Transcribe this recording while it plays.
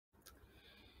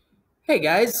Hey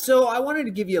guys, so I wanted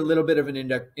to give you a little bit of an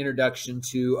introduction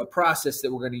to a process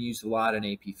that we're going to use a lot in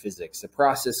AP Physics, a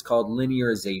process called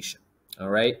linearization.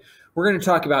 All right, we're going to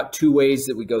talk about two ways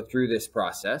that we go through this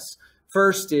process.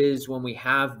 First is when we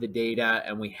have the data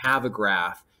and we have a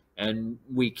graph, and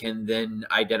we can then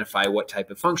identify what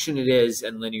type of function it is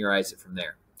and linearize it from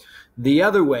there. The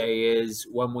other way is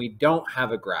when we don't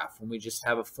have a graph, when we just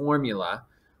have a formula,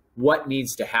 what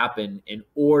needs to happen in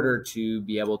order to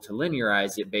be able to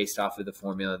linearize it based off of the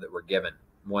formula that we're given,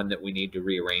 one that we need to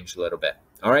rearrange a little bit.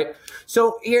 All right,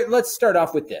 so here, let's start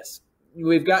off with this.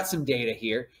 We've got some data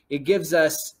here. It gives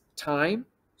us time.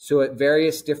 So at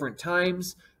various different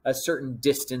times, a certain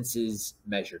distance is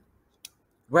measured.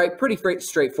 Right, pretty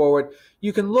straightforward.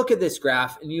 You can look at this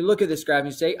graph and you look at this graph and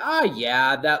you say,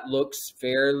 yeah, that looks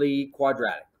fairly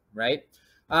quadratic, right?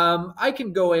 I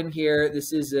can go in here.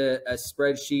 This is a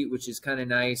spreadsheet, which is kind of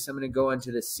nice. I'm going to go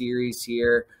into the series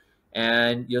here,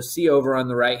 and you'll see over on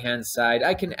the right-hand side,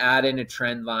 I can add in a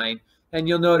trend line. And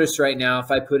you'll notice right now,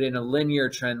 if I put in a linear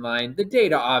trend line, the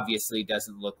data obviously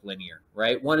doesn't look linear,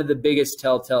 right? One of the biggest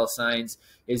telltale signs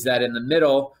is that in the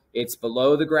middle, it's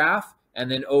below the graph,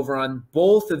 and then over on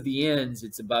both of the ends,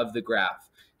 it's above the graph.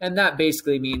 And that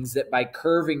basically means that by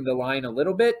curving the line a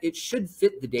little bit, it should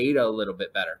fit the data a little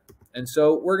bit better. And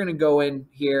so we're going to go in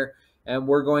here and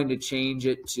we're going to change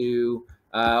it to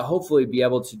hopefully be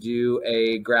able to do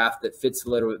a graph that fits a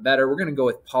little bit better. We're going to go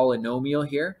with polynomial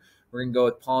here. We're going to go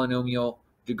with polynomial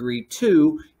degree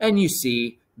 2, and you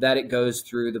see that it goes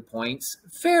through the points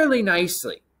fairly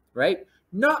nicely, right?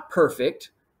 Not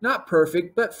perfect,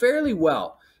 but fairly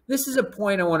well. This is a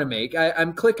point I want to make.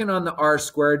 I'm clicking on the r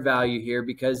squared value here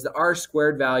because the r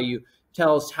squared value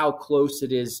tells how close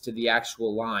it is to the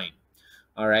actual line.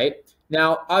 All right.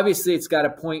 Now, obviously, it's got a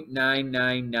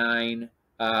 0.999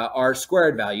 r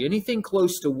squared value. Anything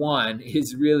close to 1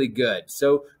 is really good.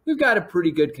 So we've got a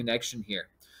pretty good connection here.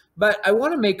 But I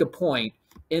want to make a point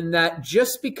in that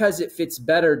just because it fits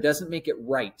better doesn't make it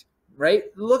right. Right?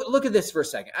 Look at this for a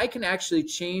second. I can actually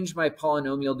change my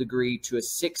polynomial degree to a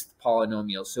 6th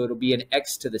polynomial. So it'll be an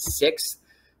x to the 6th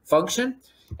function.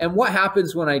 And what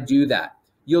happens when I do that?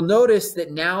 You'll notice that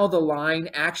now the line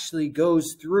actually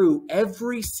goes through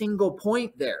every single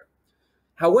point there.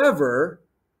 However,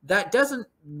 that doesn't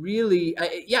really,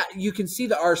 yeah, you can see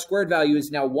the r squared value is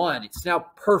now 1. It's now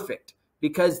perfect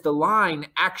because the line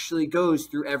actually goes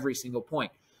through every single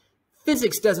point.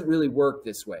 Physics doesn't really work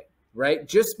this way, right?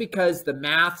 Just because the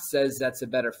math says that's a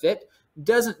better fit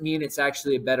doesn't mean it's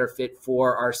actually a better fit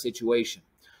for our situation.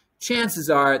 Chances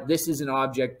are this is an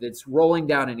object that's rolling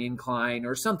down an incline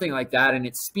or something like that, and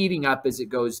it's speeding up as it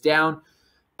goes down.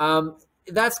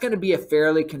 That's going to be a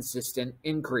fairly consistent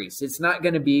increase. It's not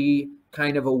going to be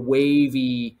kind of a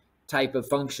wavy type of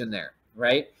function there,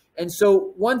 right? And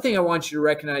so one thing I want you to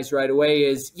recognize right away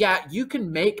is, yeah, you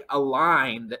can make a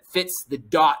line that fits the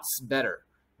dots better.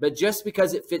 But just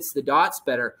because it fits the dots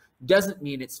better doesn't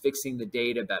mean it's fixing the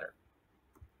data better.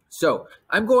 So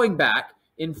I'm going back.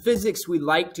 In physics, we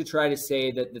like to try to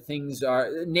say that the things are,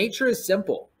 nature is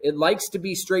simple. It likes to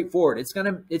be straightforward. It's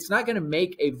not gonna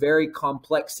make a very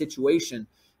complex situation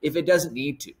if it doesn't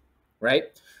need to, right?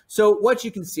 So what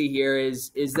you can see here is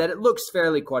that it looks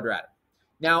fairly quadratic.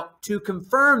 Now, to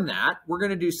confirm that, we're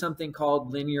gonna do something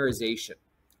called linearization,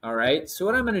 all right? So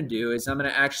what I'm gonna do is I'm gonna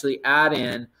actually add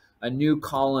in a new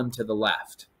column to the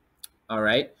left, all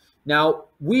right? Now,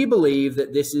 we believe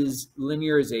that this is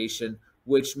linearization,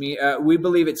 which means we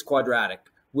believe it's quadratic,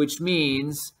 which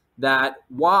means that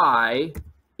y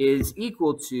is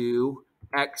equal to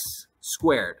x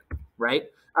squared,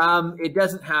 right? It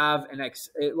doesn't have an x,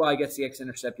 well, I guess the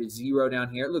x-intercept is 0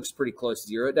 down here. It looks pretty close to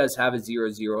 0. It does have a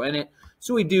 0, 0 in it.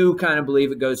 So we do kind of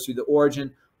believe it goes through the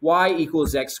origin. Y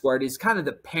equals x squared is kind of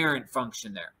the parent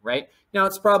function there, right? Now,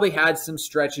 it's probably had some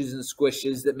stretches and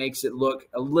squishes that makes it look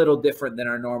a little different than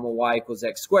our normal y equals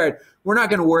x squared. We're not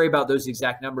going to worry about those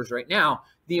exact numbers right now.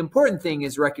 The important thing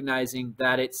is recognizing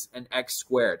that it's an x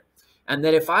squared, and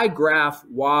that if I graph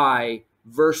y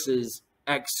versus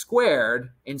x squared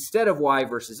instead of y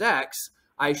versus x,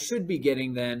 I should be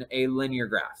getting then a linear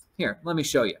graph. Here, let me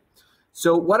show you.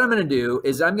 So what I'm going to do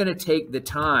is I'm going to take the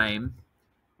time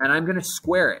and I'm going to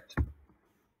square it,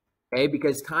 okay,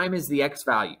 because time is the x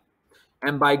value.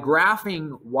 And by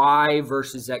graphing y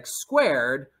versus x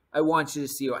squared, I want you to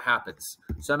see what happens.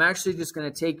 So I'm actually just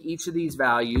going to take each of these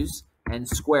values and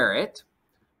square it,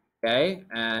 okay?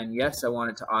 And yes, I want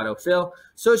it to autofill.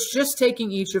 So it's just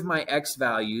taking each of my x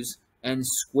values and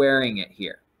squaring it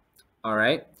here, all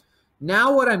right?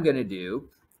 Now what I'm going to do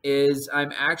is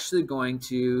I'm actually going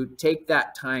to take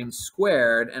that time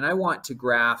squared, and I want to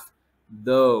graph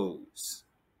those,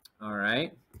 all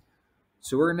right?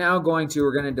 So we're now going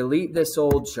to delete this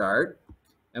old chart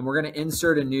and we're going to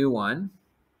insert a new one.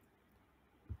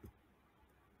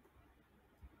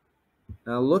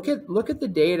 Now look at the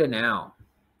data now.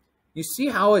 You see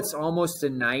how it's almost a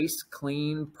nice,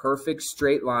 clean, perfect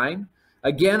straight line?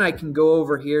 Again, I can go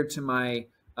over here to my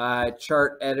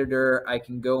chart editor. I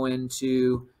can go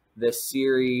into the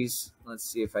series. Let's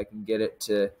see if I can get it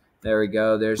to, there we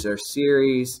go. There's our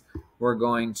series. We're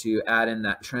going to add in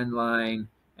that trend line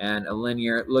and a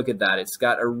linear. Look at that. It's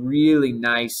got a really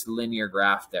nice linear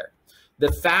graph there.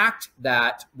 The fact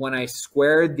that when I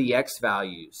squared the X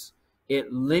values,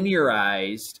 it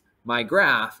linearized my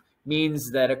graph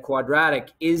means that a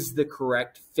quadratic is the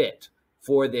correct fit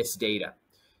for this data.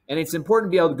 And it's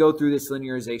important to be able to go through this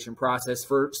linearization process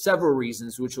for several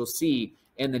reasons, which we'll see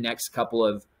in the next couple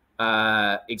of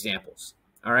examples.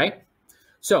 All right.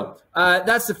 So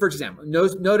that's the first example.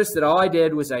 Notice that all I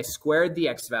did was I squared the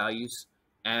X values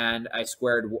and I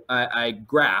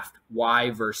graphed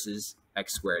Y versus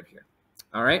X squared here.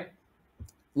 All right.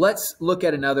 Let's look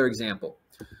at another example.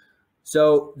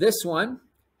 So this one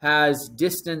has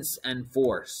distance and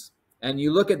force. And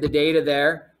you look at the data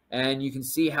there and you can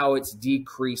see how it's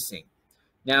decreasing.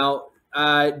 Now,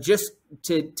 just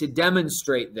to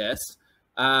demonstrate this,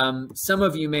 some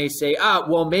of you may say,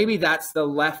 well, maybe that's the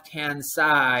left-hand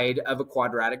side of a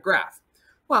quadratic graph.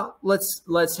 Well,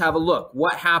 let's have a look.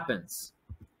 What happens?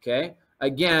 Okay,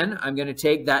 again, I'm going to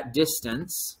take that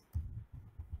distance,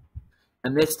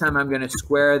 and this time I'm going to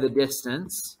square the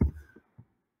distance.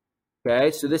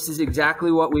 Okay, so this is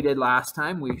exactly what we did last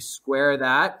time. We square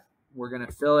that. We're going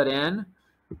to fill it in.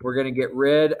 We're going to get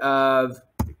rid of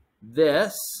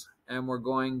this, and we're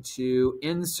going to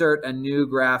insert a new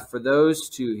graph for those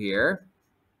two here.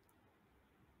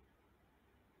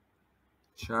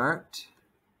 Chart.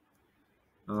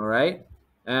 All right.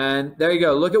 And there you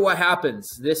go. Look at what happens.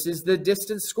 This is the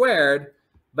distance squared,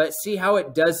 but see how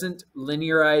it doesn't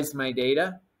linearize my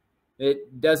data?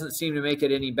 It doesn't seem to make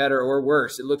it any better or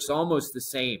worse. It looks almost the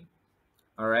same.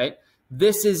 All right.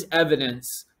 This is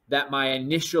evidence that my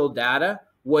initial data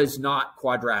was not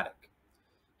quadratic.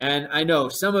 And I know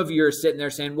some of you are sitting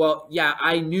there saying, well, yeah,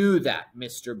 I knew that,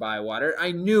 Mr. Bywater.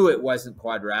 I knew it wasn't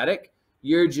quadratic.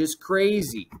 You're just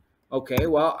crazy. Okay,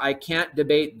 well, I can't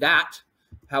debate that.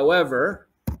 However,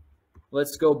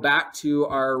 let's go back to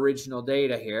our original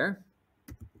data here.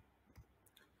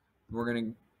 We're going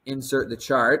to insert the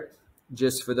chart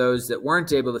just for those that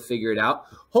weren't able to figure it out.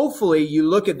 Hopefully, you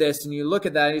look at this and you look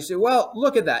at that and you say, well,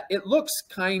 look at that. It looks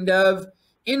kind of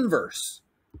inverse.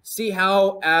 See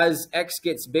how as X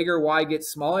gets bigger, Y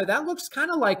gets smaller? That looks kind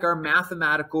of like our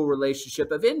mathematical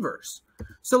relationship of inverse.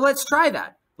 So let's try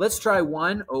that. Let's try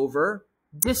 1 over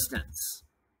distance.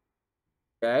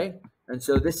 Okay, and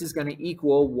so this is going to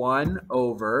equal 1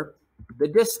 over the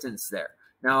distance there.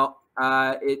 Now,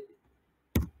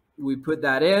 we put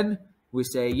that in. We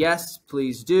say, yes,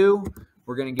 please do.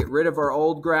 We're going to get rid of our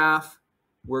old graph.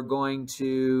 We're going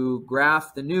to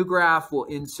graph the new graph. We'll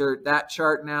insert that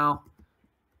chart now.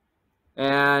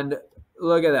 And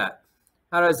look at that.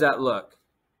 How does that look?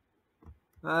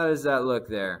 How does that look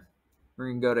there? We're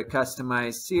going to go to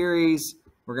Customize Series.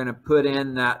 We're going to put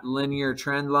in that linear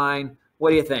trend line. What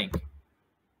do you think?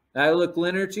 That look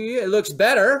linear to you? It looks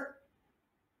better,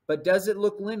 but does it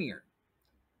look linear?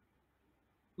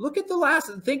 Look at the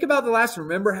last, think about the last one.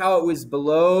 Remember how it was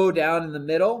below down in the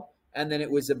middle and then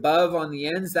it was above on the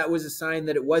ends? That was a sign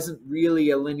that it wasn't really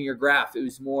a linear graph. It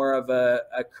was more of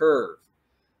a curve.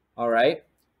 All right.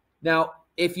 Now,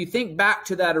 if you think back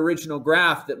to that original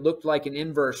graph that looked like an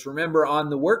inverse, remember on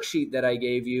the worksheet that I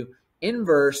gave you,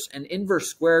 inverse and inverse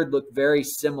squared look very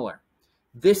similar.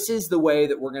 This is the way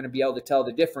that we're going to be able to tell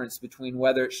the difference between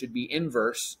whether it should be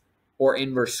inverse or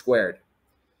inverse squared.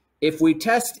 If we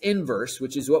test inverse,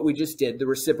 which is what we just did, the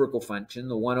reciprocal function,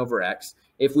 the 1 over x,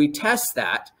 if we test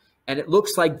that and it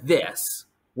looks like this,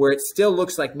 where it still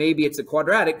looks like maybe it's a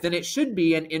quadratic, then it should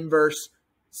be an inverse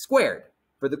squared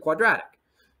for the quadratic.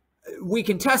 We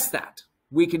can test that.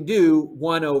 We can do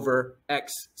 1 over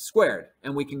x squared,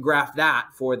 and we can graph that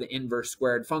for the inverse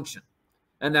squared function.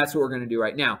 And that's what we're going to do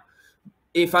right now.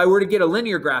 If I were to get a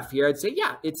linear graph here, I'd say,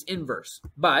 yeah, it's inverse.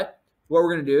 But what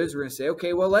we're going to do is we're going to say,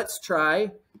 okay, well, let's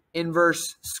try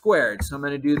inverse squared. So I'm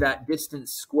going to do that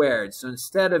distance squared. So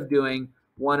instead of doing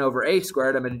 1 over a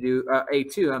squared, I'm going to do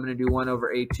a2. I'm going to do 1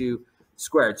 over a2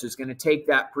 squared. So it's going to take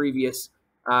that previous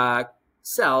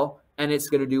cell, and it's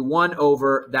going to do 1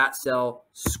 over that cell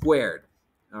squared.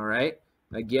 All right.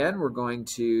 Again, we're going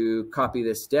to copy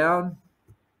this down.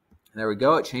 There we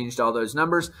go. It changed all those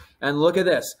numbers. And look at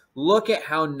this. Look at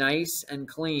how nice and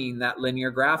clean that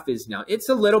linear graph is now. It's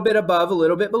a little bit above, a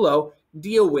little bit below.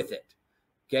 Deal with it.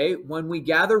 Okay, when we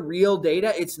gather real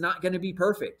data, it's not going to be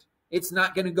perfect. It's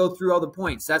not going to go through all the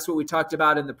points. That's what we talked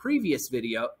about in the previous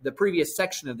video. The previous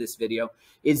section of this video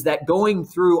is that going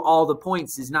through all the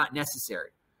points is not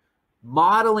necessary.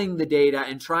 Modeling the data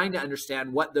and trying to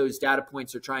understand what those data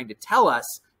points are trying to tell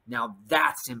us, now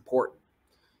that's important.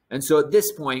 And so at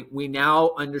this point, we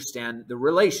now understand the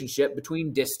relationship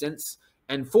between distance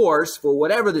and force for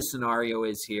whatever the scenario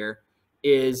is here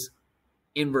is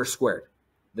inverse squared.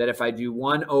 That if I do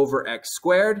 1 over x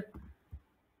squared,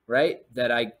 right,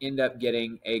 that I end up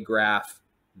getting a graph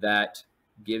that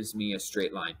gives me a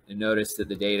straight line. And notice that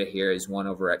the data here is 1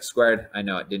 over x squared. I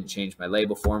know it didn't change my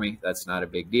label for me. That's not a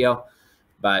big deal.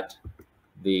 But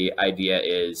the idea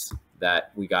is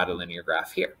that we got a linear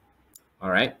graph here. All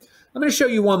right. I'm going to show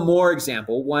you one more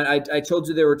example. I told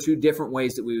you there were 2 different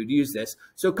ways that we would use this.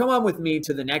 So come on with me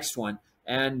to the next one,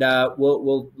 and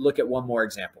we'll look at one more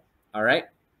example. All right.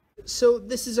 So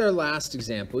this is our last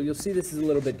example. You'll see this is a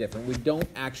little bit different. We don't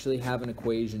actually have an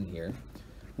equation here.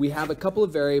 We have a couple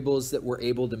of variables that we're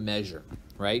able to measure,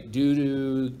 right? Due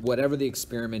to whatever the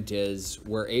experiment is,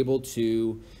 we're able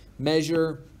to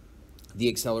measure the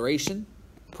acceleration,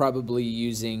 probably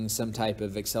using some type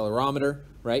of accelerometer,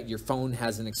 right? Your phone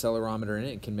has an accelerometer in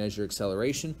it. It can measure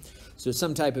acceleration. So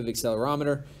some type of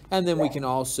accelerometer. And then we can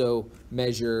also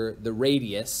measure the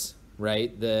radius,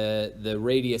 right? The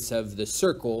radius of the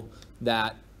circle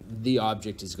that the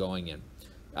object is going in.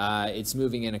 It's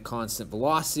moving in a constant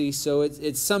velocity, so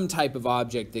it's some type of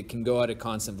object that can go at a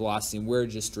constant velocity, and we're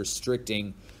just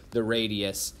restricting the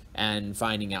radius and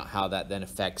finding out how that then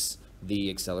affects the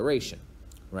acceleration,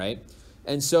 right?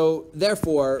 And so,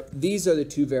 therefore, these are the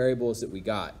 2 variables that we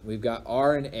got. We've got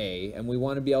r and a, and we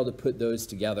want to be able to put those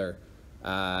together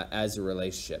as a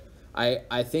relationship.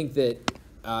 I think that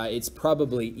it's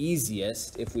probably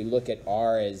easiest if we look at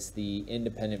r as the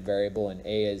independent variable and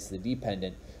a as the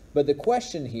dependent. But the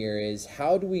question here is,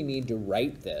 how do we need to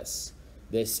write this?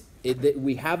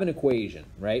 We have an equation,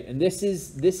 right? And this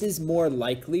is more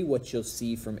likely what you'll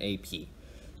see from AP.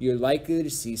 You're likely to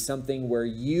see something where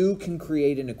you can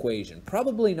create an equation.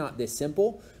 Probably not this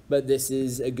simple, but this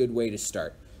is a good way to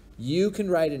start. You can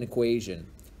write an equation,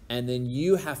 and then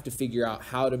you have to figure out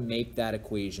how to make that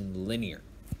equation linear.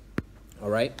 All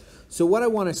right? So what I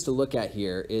want us to look at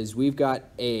here is we've got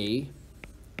A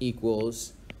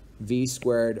equals v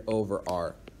squared over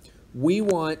r. We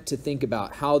want to think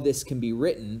about how this can be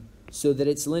written so that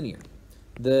it's linear.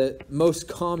 The most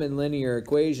common linear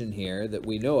equation here that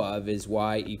we know of is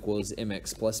y equals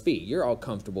mx plus b. You're all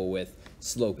comfortable with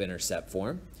slope-intercept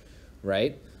form,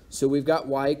 right? So we've got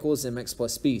y equals mx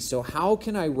plus b. So how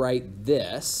can I write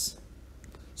this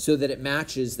so that it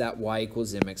matches that y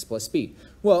equals mx plus b?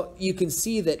 Well, you can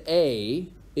see that a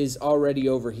is already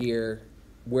over here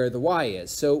where the y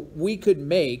is. So we could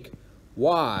make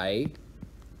y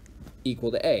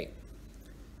equal to a.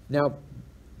 Now,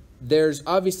 there's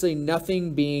obviously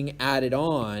nothing being added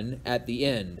on at the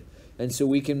end, and so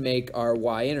we can make our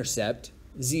y-intercept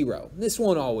 0. This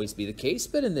won't always be the case,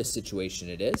 but in this situation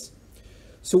it is.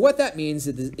 So what that means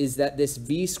is that this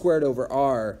v squared over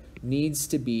r needs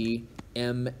to be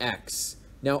mx.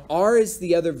 Now, r is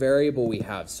the other variable we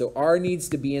have, so r needs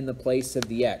to be in the place of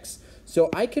the x.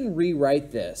 So I can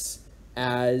rewrite this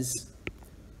as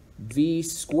v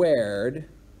squared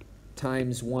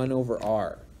times 1 over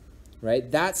r.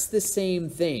 Right? That's the same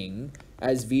thing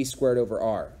as v squared over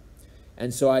r.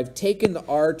 And so I've taken the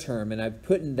r term and I've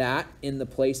put that in the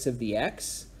place of the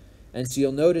x. And so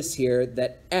you'll notice here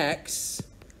that x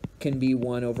can be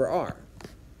 1 over r.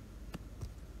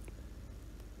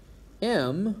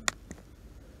 M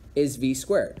is v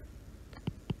squared.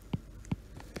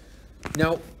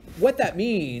 Now, what that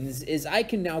means is I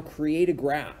can now create a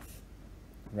graph,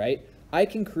 right? I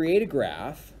can create a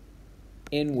graph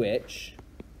in which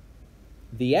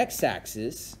the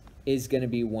x-axis is going to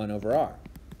be 1 over r.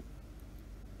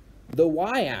 The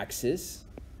y-axis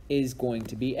is going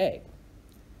to be a.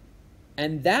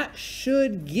 And that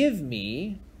should give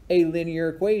me a linear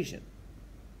equation.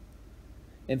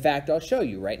 In fact, I'll show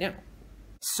you right now.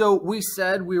 So we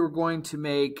said we were going to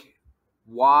make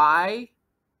y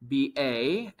be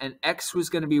a, and x was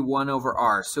going to be 1 over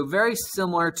r. So very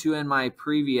similar to in my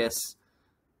previous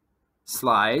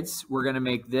slides, we're going to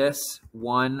make this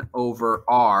 1 over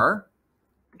r.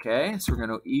 Okay, so we're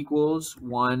going to equals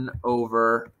 1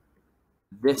 over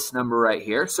this number right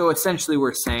here. So essentially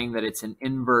we're saying that it's an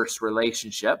inverse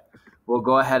relationship. We'll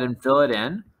go ahead and fill it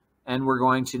in, and we're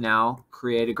going to now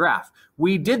create a graph.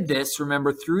 We did this,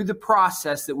 remember, through the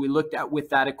process that we looked at with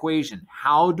that equation.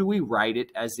 How do we write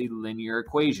it as a linear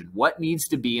equation? What needs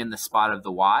to be in the spot of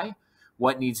the y?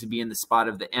 What needs to be in the spot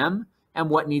of the m? and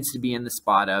what needs to be in the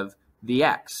spot of the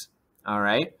x. All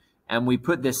right. And we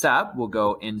put this up. We'll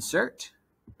go insert,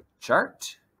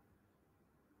 chart.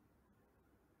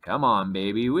 Come on,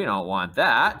 baby. We don't want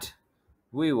that.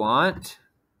 We want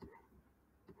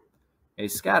a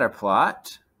scatter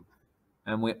plot.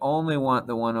 And we only want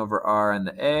the 1 over r and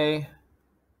the a.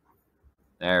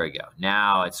 There we go.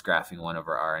 Now it's graphing 1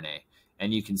 over r and a.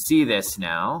 And you can see this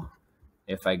now.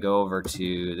 If I go over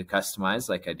to the customize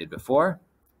like I did before,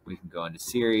 we can go into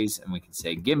series and we can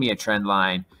say, give me a trend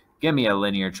line, give me a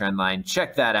linear trend line.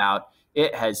 Check that out.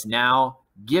 It has now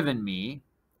given me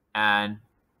a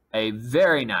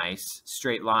very nice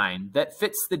straight line that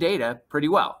fits the data pretty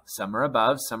well. Some are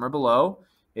above, some are below.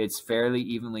 It's fairly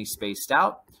evenly spaced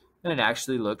out, and it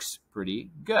actually looks pretty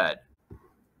good.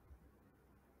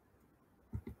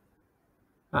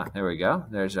 There we go.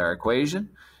 There's our equation.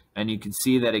 And you can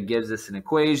see that it gives us an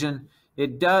equation.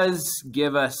 It does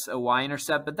give us a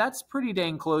y-intercept, but that's pretty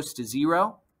dang close to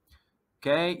 0.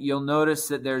 Okay, you'll notice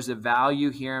that there's a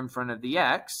value here in front of the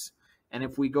x. And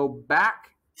if we go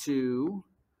back to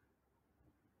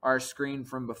our screen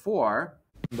from before,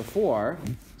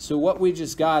 so what we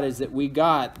just got is that we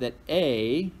got that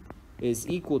a is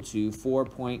equal to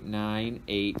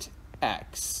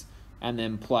 4.98x, and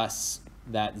then plus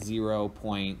that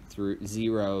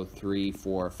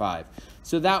 0.0345.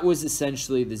 So that was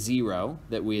essentially the 0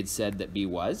 that we had said that b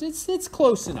was. It's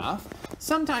close enough.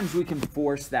 Sometimes we can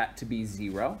force that to be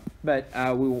 0, but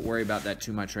we won't worry about that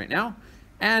too much right now.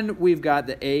 And we've got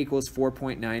the a equals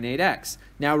 4.98x.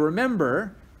 Now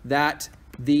remember that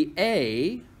the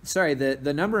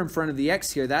number in front of the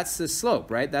x here, that's the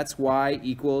slope, right? That's y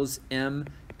equals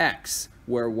mx,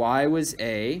 where y was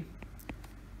a,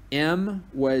 m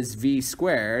was v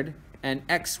squared, and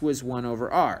x was 1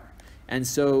 over r. And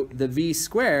so the v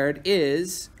squared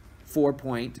is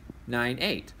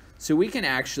 4.98. So we can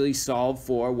actually solve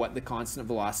for what the constant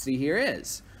velocity here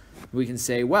is. We can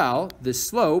say, well, the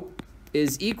slope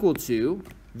is equal to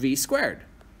v squared.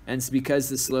 And it's because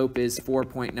the slope is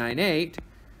 4.98,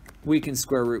 we can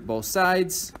square root both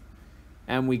sides,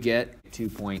 and we get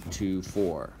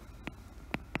 2.24.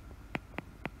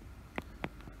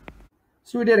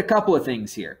 So we did a couple of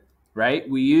things here, right?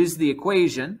 We used the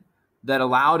equation that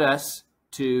allowed us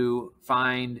to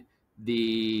find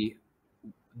the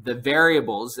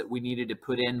variables that we needed to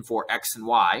put in for x and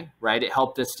y, right? It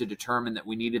helped us to determine that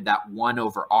we needed that 1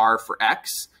 over r for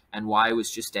x, and y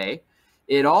was just a.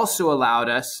 It also allowed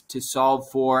us to solve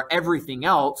for everything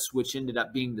else, which ended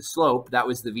up being the slope. That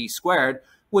was the v squared,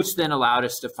 which then allowed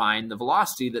us to find the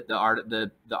velocity that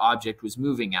the object was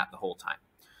moving at the whole time.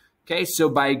 Okay, so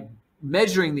by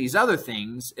measuring these other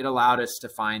things, it allowed us to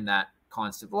find that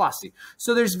constant velocity.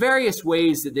 So there's various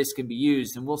ways that this can be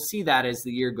used, and we'll see that as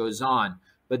the year goes on.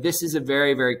 But this is a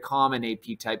very, very common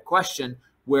AP type question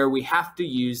where we have to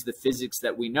use the physics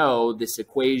that we know, this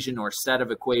equation or set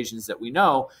of equations that we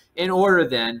know, in order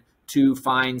then to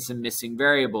find some missing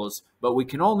variables. But we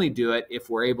can only do it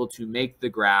if we're able to make the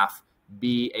graph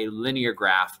be a linear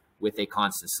graph with a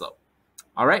constant slope.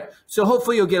 All right, so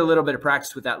hopefully you'll get a little bit of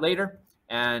practice with that later,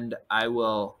 and I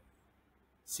will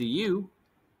see you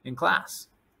in class.